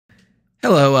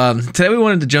Hello, today we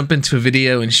wanted to jump into a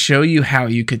video and show you how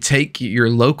you could take your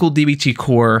local DBT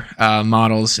core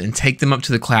models and take them up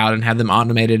to the cloud and have them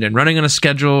automated and running on a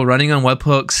schedule, running on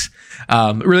webhooks.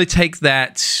 Really take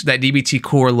that DBT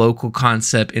core local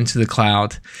concept into the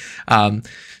cloud.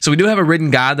 So we do have a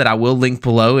written guide that I will link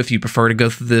below if you prefer to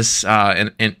go through this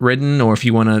in written, or if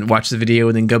you want to watch the video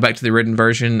and then go back to the written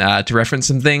version to reference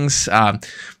some things.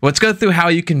 Let's go through how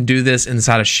you can do this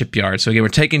inside of Shipyard. So again, we're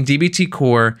taking DBT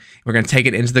core, we're going to take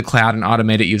it into the cloud and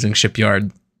automate it using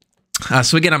Shipyard.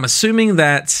 So again, I'm assuming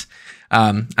that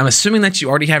you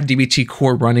already have DBT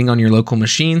core running on your local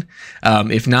machine.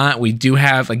 If not, we do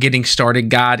have a getting started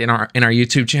guide in our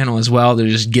YouTube channel as well. To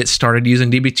just get started using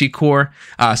DBT core.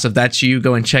 So if that's you,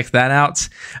 go and check that out.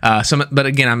 But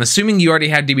again, I'm assuming you already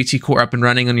have DBT core up and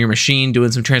running on your machine,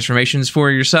 doing some transformations for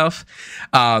yourself.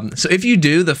 So if you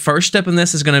do, the first step in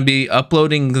this is going to be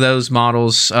uploading those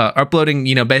models,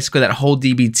 basically that whole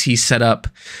DBT setup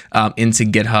into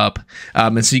GitHub.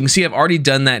 And so you can see I've already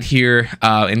done that here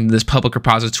in this public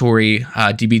repository,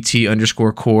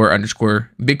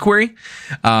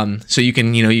 DBT_core_BigQuery. So you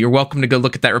can, you're welcome to go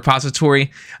look at that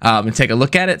repository and take a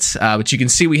look at it. But you can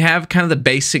see we have kind of the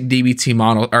basic DBT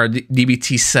model or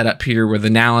DBT setup here with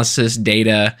analysis,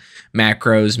 data,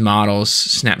 macros, models,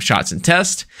 snapshots, and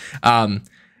test.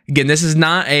 Again, this is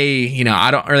not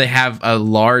I don't really have a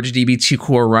large DBT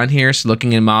core run here. So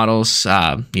looking in models,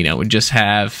 we just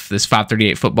have this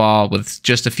 538 football with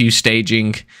just a few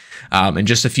staging and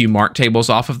just a few mark tables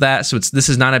off of that. So this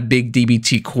is not a big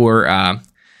DBT core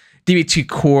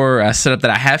setup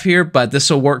that I have here, but this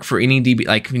will work for any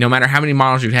DB, no matter how many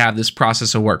models you have, this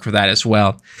process will work for that as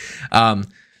well.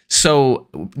 So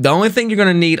the only thing you're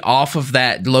going to need off of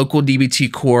that local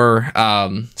DBT core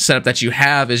setup that you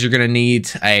have is you're going to need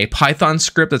a Python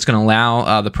script that's going to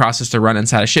allow the process to run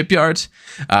inside of Shipyard.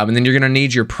 And then you're going to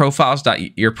need your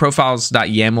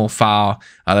profiles.yaml file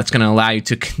that's going to allow you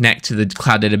to connect to the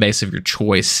cloud database of your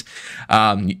choice.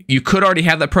 You could already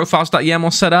have that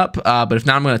profiles.yaml set up, but if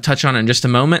not, I'm going to touch on it in just a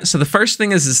moment. So the first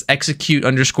thing is this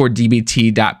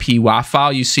execute_dbt.py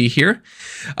file you see here.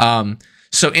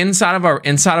 So inside of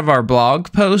our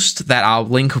blog post that I'll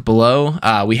link below,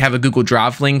 we have a Google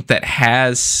Drive link that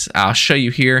has, I'll show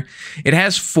you here, it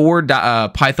has 4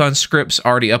 Python scripts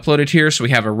already uploaded here. So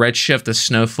we have a Redshift, a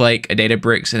Snowflake, a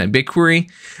Databricks, and a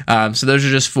BigQuery. So those are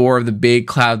just 4 of the big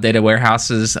cloud data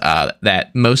warehouses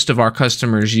that most of our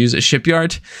customers use at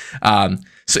Shipyard.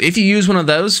 So if you use one of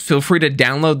those, feel free to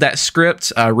download that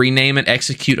script, rename it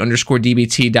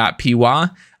execute_dbt.py,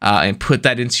 and put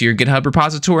that into your GitHub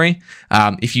repository.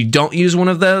 If you don't use one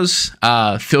of those,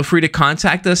 feel free to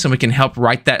contact us and we can help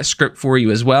write that script for you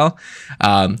as well.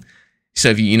 So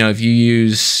if you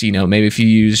use, maybe if you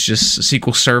use just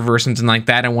SQL Server or something like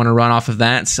that and want to run off of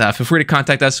that, feel free to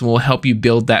contact us and we'll help you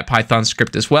build that Python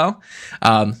script as well.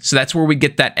 So that's where we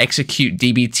get that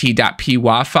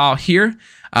execute_dbt.py file here.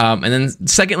 And then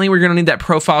secondly, we're going to need that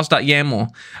profiles.yaml.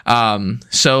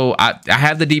 So I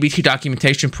have the DBT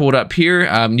documentation pulled up here.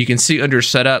 You can see under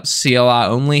setup CLI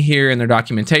only here in their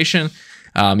documentation.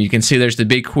 You can see there's the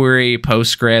BigQuery,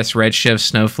 Postgres, Redshift,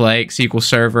 Snowflake, SQL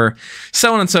Server,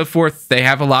 so on and so forth. They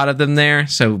have a lot of them there.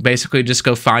 So basically just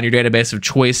go find your database of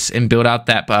choice and build out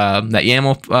that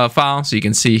YAML file. So you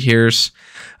can see here's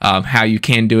how you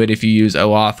can do it if you use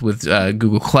OAuth with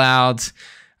Google Cloud.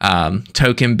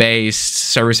 Token-based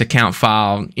service account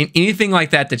file, anything like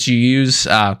that you use,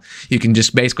 you can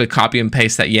just basically copy and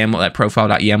paste that YAML, that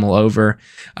profile.yaml over,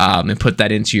 and put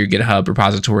that into your GitHub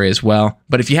repository as well.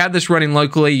 But if you have this running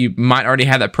locally, you might already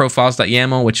have that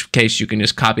profiles.yaml, which case you can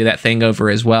just copy that thing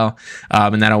over as well,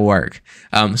 and that'll work.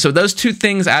 So those two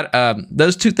things out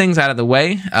of the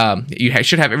way, you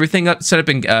should have everything set up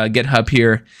in GitHub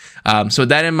here. So with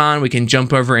that in mind, we can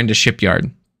jump over into Shipyard.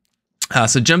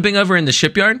 So jumping over into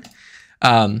Shipyard,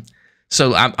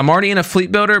 so I'm already in a fleet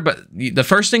builder, but the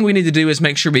first thing we need to do is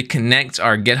make sure we connect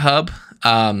our GitHub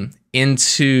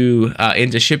into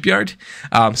Shipyard.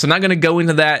 So I'm not going to go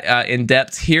into that in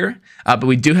depth here, but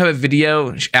we do have a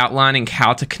video outlining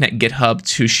how to connect GitHub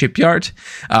to Shipyard.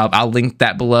 I'll link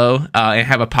that below and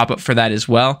have a pop-up for that as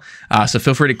well. So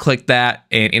feel free to click that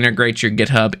and integrate your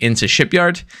GitHub into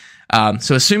Shipyard.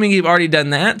 So assuming you've already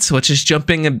done that, so let's just jump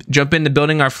into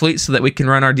building our fleet so that we can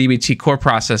run our DBT core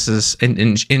processes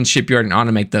in Shipyard and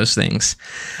automate those things.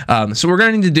 So what we're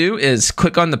going to need to do is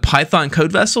click on the Python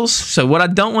code vessels. So what I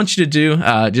don't want you to do,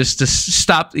 just to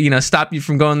stop you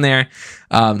from going there,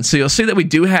 So you'll see that we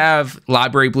do have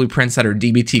library blueprints that are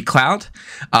DBT Cloud.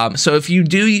 So if you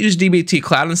do use DBT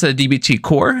Cloud instead of DBT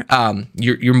Core,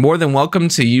 you're more than welcome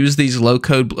to use these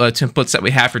low-code templates that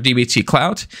we have for DBT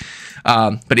Cloud.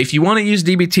 But if you want to use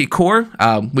DBT Core,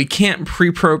 we can't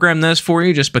pre-program those for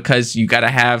you just because you got to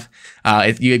have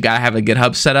a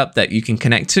GitHub setup that you can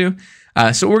connect to.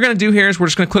 So what we're going to do here is we're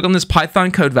just going to click on this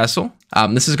Python code vessel.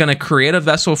 This is going to create a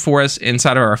vessel for us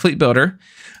inside of our fleet builder.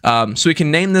 So we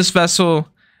can name this vessel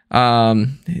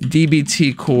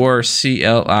DBT Core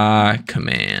CLI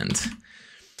command.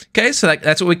 Okay, so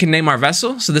that's what we can name our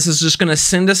vessel. So this is just going to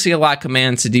send a CLI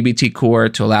command to DBT Core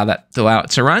to allow it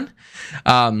to run.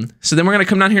 So then we're going to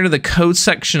come down here to the code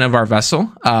section of our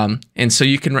vessel. And so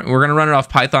we're going to run it off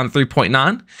Python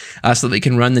 3.9 so that we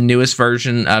can run the newest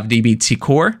version of DBT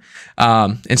Core.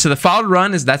 And so the file to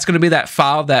run that's going to be that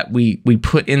file that we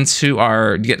put into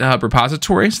our GitHub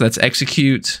repository. So that's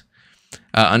execute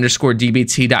underscore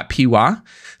dbt.py.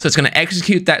 So it's going to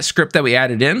execute that script that we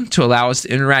added in to allow us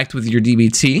to interact with your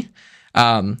DBT.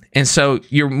 And so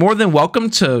you're more than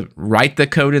welcome to write the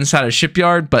code inside of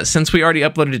Shipyard, but since we already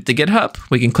uploaded it to GitHub,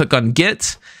 we can click on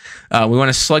Git. We want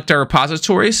to select our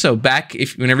repository. So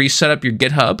whenever you set up your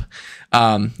GitHub,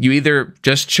 you either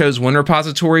just chose one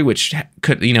repository, which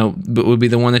would be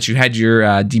the one that you had your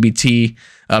DBT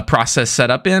process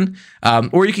set up in,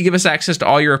 or you could give us access to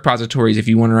all your repositories if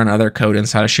you want to run other code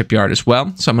inside of Shipyard as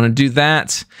well. So I'm going to do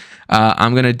that.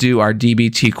 I'm going to do our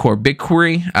DBT Core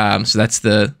BigQuery. So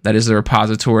that is the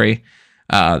repository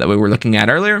that we were looking at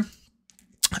earlier.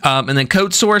 And then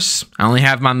code source, I only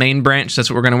have my main branch. That's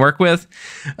what we're going to work with.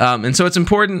 And so it's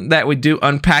important that we do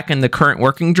unpack in the current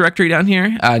working directory down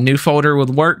here. New folder would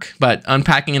work, but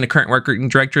unpacking in the current working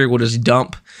directory will just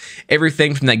dump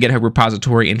everything from that GitHub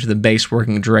repository into the base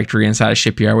working directory inside of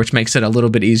Shipyard, which makes it a little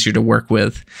bit easier to work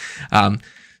with.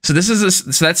 So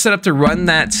that's set up to run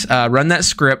that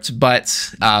script,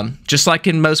 but just like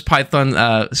in most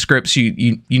Python scripts,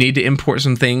 you need to import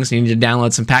some things. You need to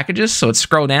download some packages. So let's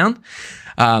scroll down.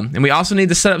 And we also need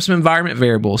to set up some environment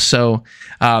variables. So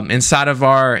inside of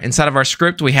our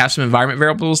script, we have some environment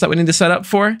variables that we need to set up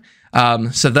for.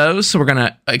 So we're going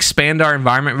to expand our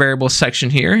environment variable section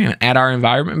here and add our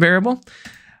environment variable.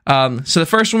 So the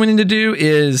first one we need to do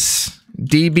is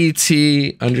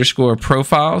dbt underscore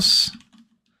profiles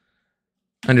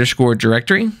underscore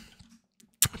directory.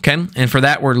 Okay, and for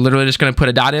that, we're literally just going to put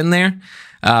a dot in there.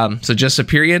 So just a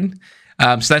period.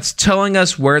 So that's telling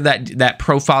us where that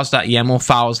profiles.yaml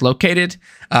file is located.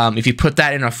 If you put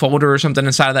that in a folder or something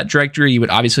inside of that directory, you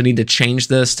would obviously need to change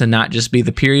this to not just be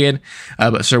the period.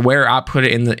 But so where I put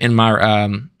it in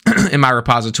my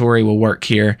repository will work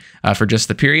here for just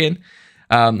the period.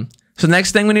 So the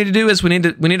next thing we need to do is we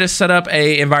need to set up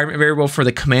a environment variable for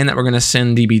the command that we're going to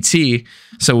send DBT.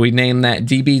 So we name that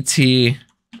DBT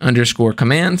underscore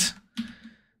command.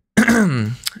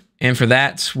 And for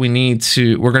that, we're going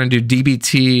to do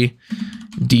DBT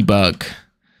debug.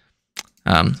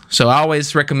 So I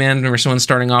always recommend whenever someone's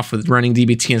starting off with running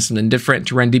DBT and something different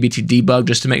to run DBT debug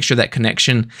just to make sure that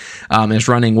connection is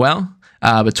running well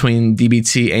between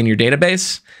DBT and your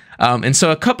database. And so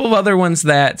a couple of other ones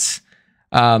that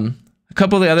a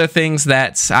couple of the other things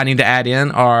that I need to add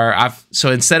in are I'm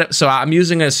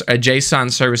using a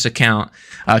JSON service account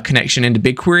connection into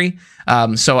BigQuery.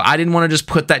 So I didn't want to just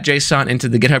put that JSON into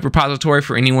the GitHub repository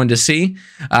for anyone to see.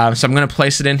 So I'm going to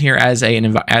place it in here as an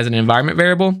environment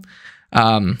variable.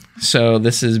 So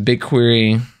this is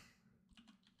BigQuery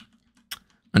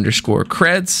underscore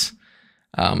creds.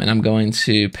 And I'm going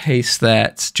to paste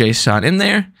that JSON in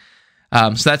there.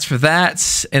 So that's for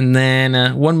that. And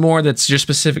then one more that's just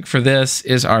specific for this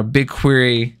is our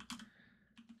BigQuery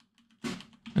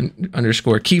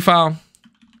underscore key file.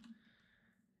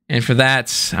 And for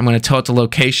that, I'm going to tell it the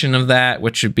location of that,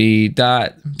 which would be ./BigQuery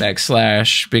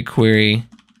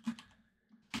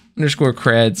underscore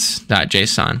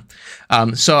creds.json.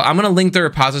 So I'm going to link the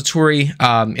repository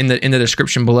in the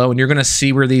description below, and you're going to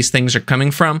see where these things are coming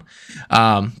from.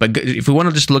 But if we want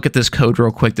to just look at this code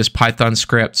real quick, this Python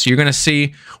script, so you're going to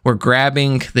see we're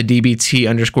grabbing the dbt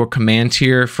underscore command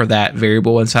here for that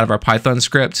variable inside of our Python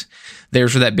script.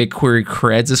 There's where that BigQuery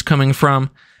creds is coming from.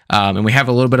 And we have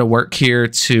a little bit of work here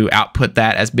to output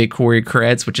that as BigQuery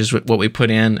creds, which is what we put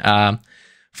in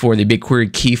for the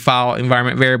BigQuery key file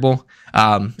environment variable.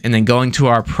 And then going to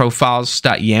our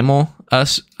profiles.yaml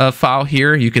file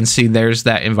here, you can see there's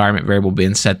that environment variable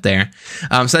being set there.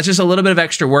 So that's just a little bit of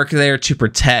extra work there to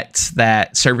protect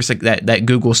that service, that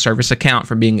Google service account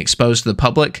from being exposed to the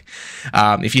public.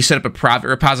 If you set up a private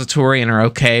repository and are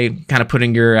okay kind of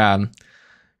putting your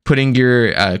putting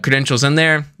your credentials in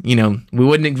there. You know, we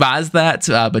wouldn't advise that,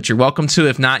 but you're welcome to.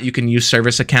 If not, you can use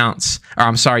service accounts, or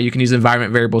I'm sorry, you can use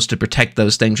environment variables to protect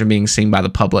those things from being seen by the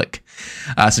public.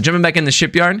 So jumping back into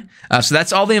Shipyard, so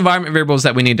that's all the environment variables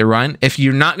that we need to run. If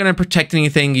you're not going to protect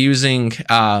anything using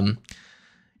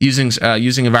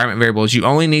environment variables, you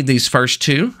only need these first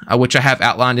two, which I have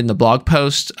outlined in the blog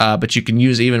post, but you can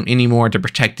use even any more to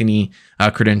protect any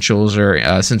credentials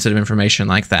or sensitive information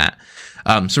like that.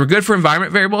 So we're good for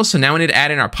environment variables. So now we need to add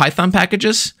in our Python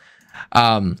packages.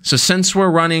 So since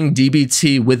we're running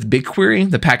dbt with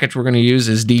BigQuery, the package we're going to use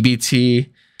is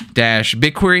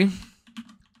dbt-BigQuery.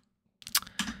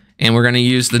 And we're going to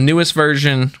use the newest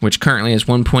version, which currently is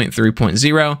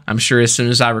 1.3.0. I'm sure as soon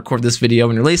as I record this video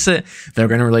and release it, they're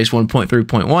going to release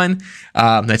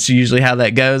 1.3.1. That's usually how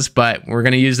that goes, but we're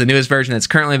going to use the newest version that's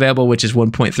currently available, which is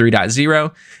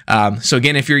 1.3.0. So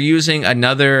again, if you're using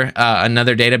another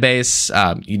database,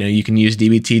 you know, you can use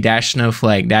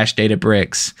dbt-snowflake,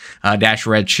 -databricks,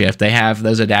 -redshift. They have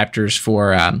those adapters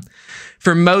for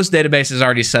most databases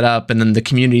already set up, and then the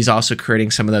community is also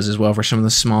creating some of those as well for some of the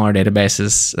smaller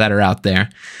databases that are out there.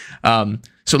 So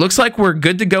it looks like we're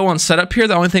good to go on setup here.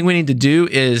 The only thing we need to do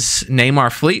is name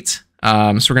our fleet.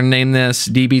 So we're going to name this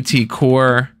dbt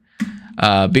core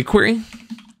BigQuery.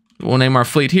 We'll name our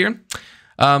fleet here.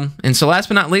 And so last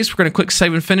but not least, we're going to click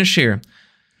save and finish here.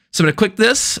 So I'm going to click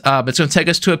this, but it's going to take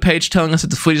us to a page telling us that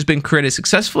the fleet has been created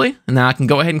successfully. And now I can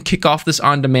go ahead and kick off this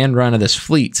on-demand run of this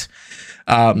fleet.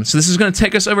 So this is going to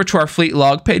take us over to our fleet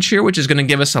log page here, which is going to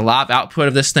give us a live output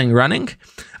of this thing running.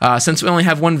 Since we only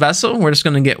have one vessel, we're just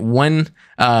going to get one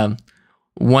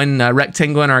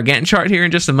rectangle in our Gantt chart here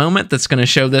in just a moment that's going to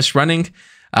show this running.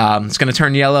 It's going to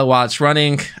turn yellow while it's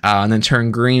running, and then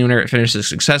turn green whenever it finishes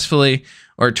successfully,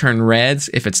 or turn red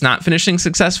if it's not finishing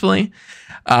successfully.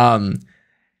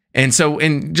 And so,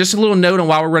 just a little note on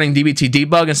why we're running dbt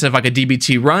debug instead of like a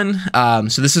dbt run.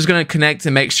 So this is going to connect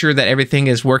and make sure that everything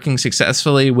is working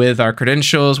successfully with our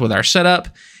credentials, with our setup.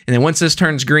 And then once this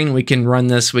turns green, we can run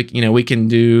this. We can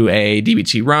do a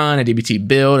dbt run, a dbt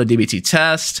build, a dbt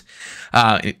test,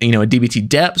 a dbt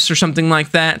depths or something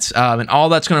like that. And all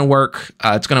that's going to work.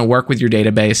 It's going to work with your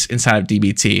database inside of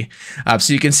dbt.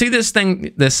 So you can see this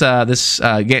thing, this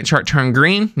Gantt chart turn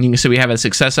green. And you can see we have a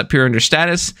success up here under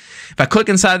status. If I click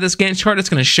inside this Gantt chart, it's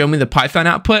going to show me the Python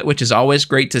output, which is always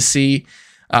great to see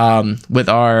with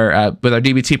our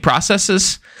dbt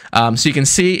processes. So you can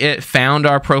see it found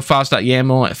our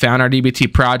profiles.yaml, it found our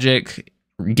dbt project,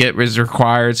 git is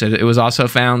required, so it was also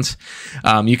found.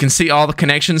 You can see all the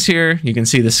connections here. You can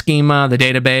see the schema, the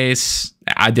database.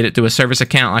 I did it through a service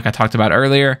account like I talked about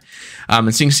earlier.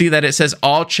 And so you can see that it says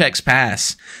all checks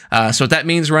pass. So what that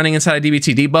means running inside of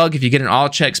dbt debug, if you get an all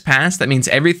checks pass, that means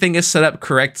everything is set up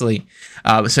correctly.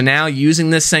 So now using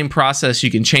this same process,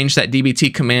 you can change that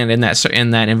dbt command in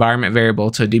that environment variable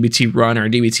to a dbt run or a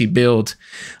dbt build,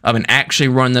 and actually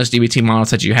run those dbt models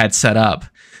that you had set up.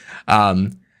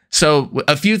 So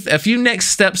a few next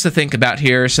steps to think about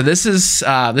here. So this is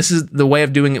the way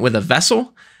of doing it with a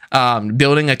vessel,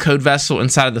 building a code vessel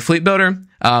inside of the fleet builder.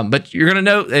 But you're going to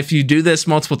note if you do this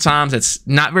multiple times, it's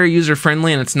not very user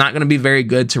friendly, and it's not going to be very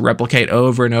good to replicate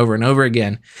over and over and over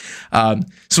again.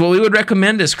 So what we would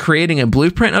recommend is creating a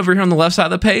blueprint over here on the left side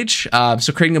of the page.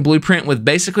 So creating a blueprint with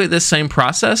basically this same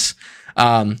process.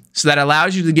 So that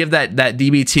allows you to give that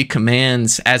dbt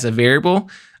commands as a variable.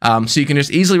 So you can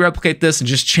just easily replicate this and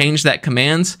just change that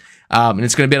command. And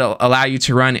it's going to be able to allow you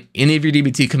to run any of your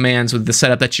dbt commands with the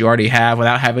setup that you already have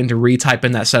without having to retype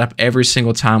in that setup every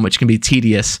single time, which can be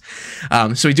tedious.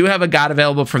 So we do have a guide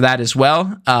available for that as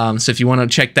well. So if you want to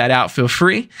check that out, feel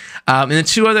free. And then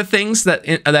two other things that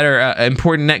are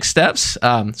important next steps.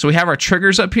 So we have our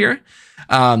triggers up here.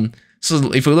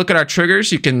 So if we look at our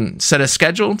triggers, you can set a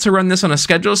schedule to run this on a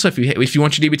schedule. So if you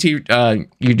want your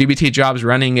dbt jobs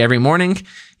running every morning,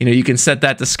 you can set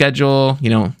that to schedule,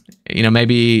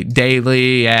 maybe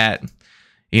daily at,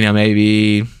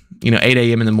 maybe 8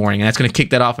 a.m. in the morning. And that's going to kick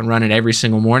that off and run it every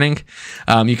single morning.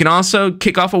 You can also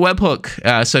kick off a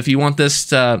webhook. So if you want this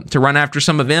to run after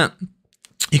some event,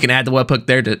 you can add the webhook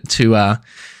there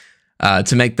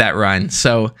to make that run.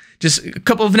 So just a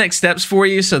couple of next steps for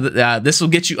you. So that this will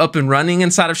get you up and running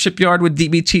inside of Shipyard with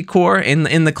dbt core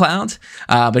in the cloud.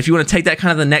 But if you want to take that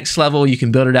kind of the next level, you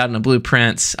can build it out in a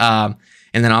blueprint,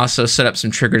 and then also set up some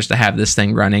triggers to have this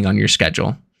thing running on your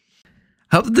schedule.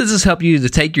 I hope that this has helped you to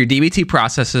take your dbt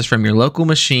processes from your local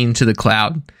machine to the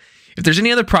cloud. If there's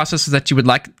any other processes that you would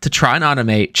like to try and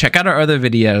automate, check out our other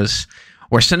videos,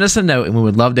 or send us a note and we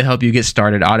would love to help you get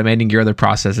started automating your other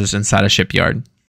processes inside of Shipyard.